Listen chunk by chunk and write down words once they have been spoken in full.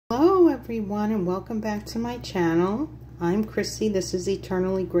everyone, and welcome back to my channel. I'm Chrissy. This is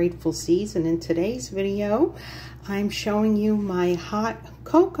Eternally Grateful Seeds, and in today's video I'm showing you my hot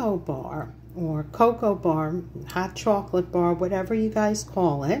cocoa bar, or cocoa bar, hot chocolate bar, whatever you guys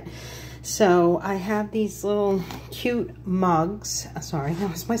call it. So I have these little cute mugs. Sorry,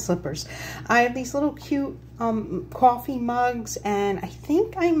 that was my slippers. I have these little cute coffee mugs, and I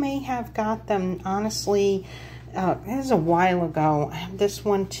think I may have got them, honestly, it was a while ago. I have this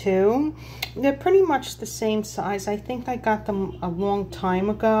one too. They're pretty much the same size. I think I got them a long time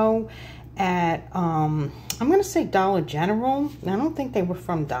ago at, I'm going to say Dollar General. I don't think they were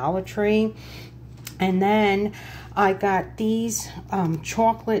from Dollartree. And then I got these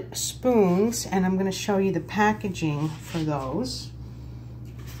chocolate spoons, and I'm going to show you the packaging for those.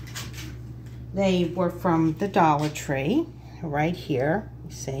 They were from the Dollar Tree, right here,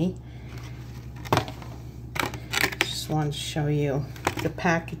 you see. Just wanted to show you the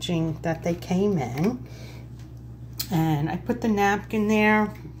packaging that they came in. And I put the napkin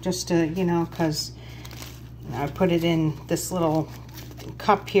there just to, you know, because I put it in this little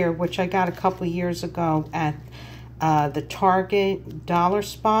cup here, which I got a couple of years ago at the Target dollar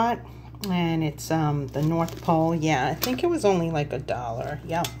spot, and it's the North Pole. Yeah, I think it was only like $1.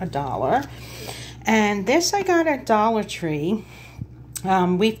 Yeah, $1. And this I got at Dollar Tree.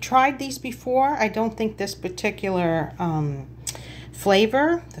 We've tried these before. I don't think this particular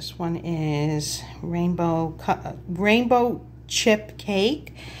flavor. This one is rainbow chip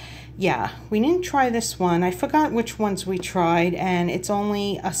cake. Yeah, we didn't try this one. I forgot which ones we tried, and it's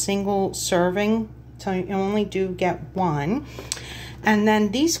only a single serving, so you only do get one. And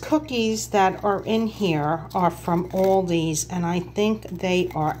then these cookies that are in here are from Aldi's, and I think they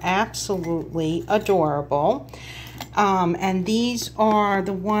are absolutely adorable. And these are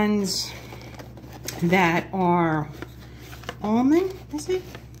the ones that are almond, is it?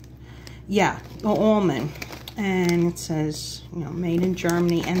 Yeah, almond. And it says, you know, made in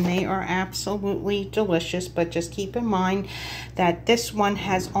Germany, and they are absolutely delicious. But just keep in mind that this one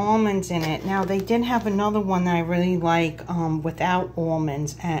has almonds in it. Now, they did have another one that I really like without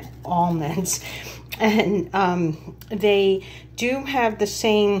almonds. And they do have the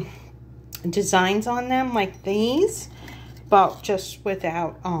same designs on them like these, but just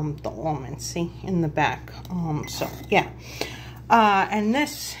without the almonds, see, in the back. So yeah. And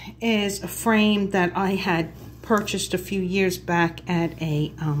this is a frame that I had purchased a few years back at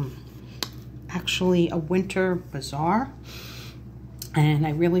a actually a winter bazaar, and I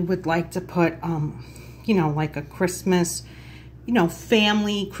really would like to put you know, like a Christmas, you know,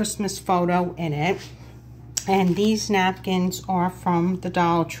 family Christmas photo in it. And these napkins are from the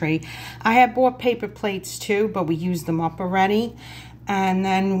Dollar Tree. I have bought paper plates too, but we used them up already. And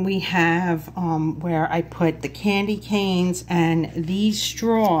then we have where I put the candy canes and these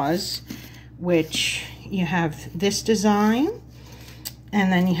straws, which you have this design,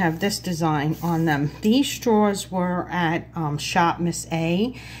 and then you have this design on them. These straws were at Shop Miss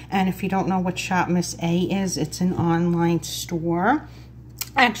A, and if you don't know what Shop Miss A is, it's an online store.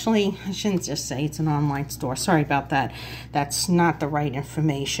 Actually, I shouldn't just say it's an online store. Sorry about that. That's not the right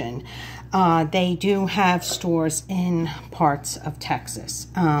information. They do have stores in parts of Texas,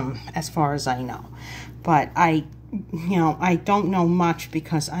 as far as I know. But I don't know much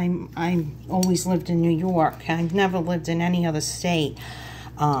because I always lived in New York. I've never lived in any other state.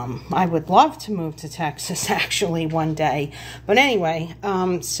 I would love to move to Texas, actually, one day. But anyway,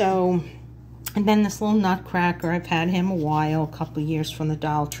 so... And then this little nutcracker, I've had him a while, a couple of years, from the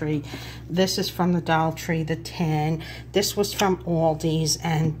Dollar Tree. This is from the Dollar Tree, the tin. This was from Aldi's,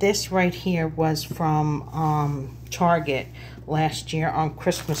 and this right here was from Target last year on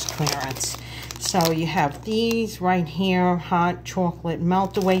Christmas clearance. So you have these right here, hot chocolate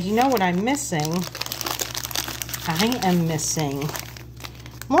melt-aways. You know what I'm missing? I am missing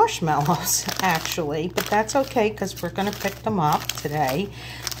marshmallows, actually, but that's okay because we're going to pick them up today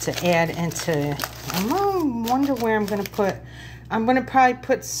to add into. I wonder where I'm going to put. I'm going to probably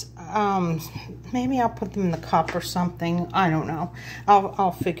put maybe I'll put them in the cup or something. I don't know.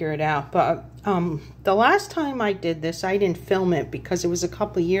 I'll figure it out. But the last time I did this, I didn't film it because it was a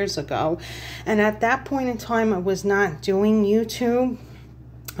couple of years ago, and at that point in time I was not doing YouTube.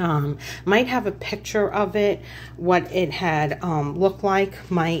 Might have a picture of it, what it had looked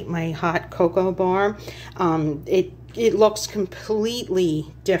like, my hot cocoa bar. It looks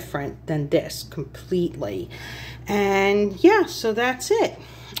completely different than this, completely. And yeah, so that's it.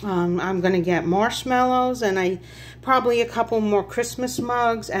 I'm going to get marshmallows and probably a couple more Christmas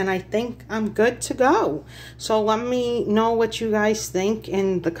mugs, and I think I'm good to go. So let me know what you guys think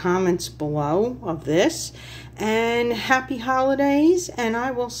in the comments below of this. And happy holidays, and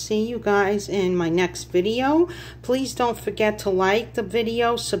I will see you guys in my next video. Please don't forget to like the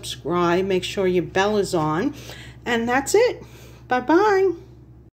video, subscribe, make sure your bell is on. And that's it. Bye-bye.